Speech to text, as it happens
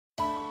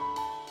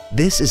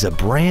This is a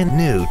brand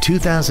new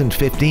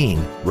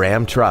 2015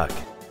 Ram truck.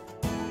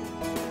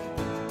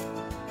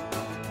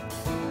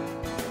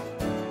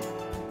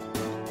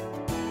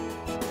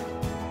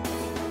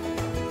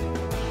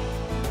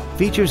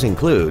 Features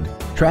include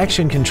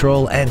traction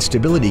control and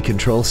stability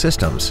control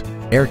systems,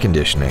 air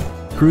conditioning,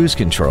 cruise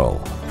control,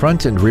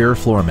 front and rear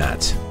floor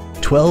mats,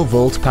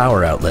 12-volt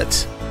power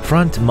outlets,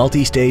 front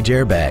multi-stage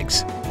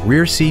airbags,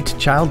 rear seat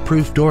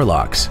child-proof door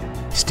locks,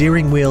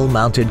 steering wheel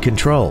mounted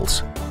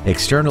controls,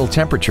 external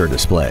temperature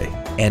display,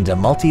 and a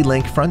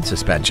multi-link front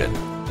suspension.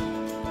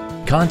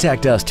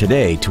 Contact us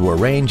today to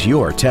arrange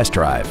your test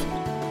drive.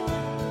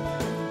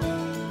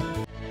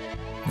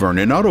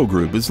 Vernon Auto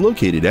Group is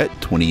located at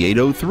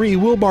 2803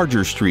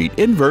 Wilbarger Street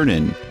in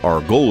Vernon.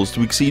 Our goal is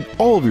to exceed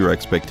all of your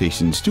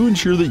expectations to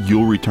ensure that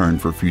you'll return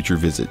for future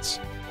visits.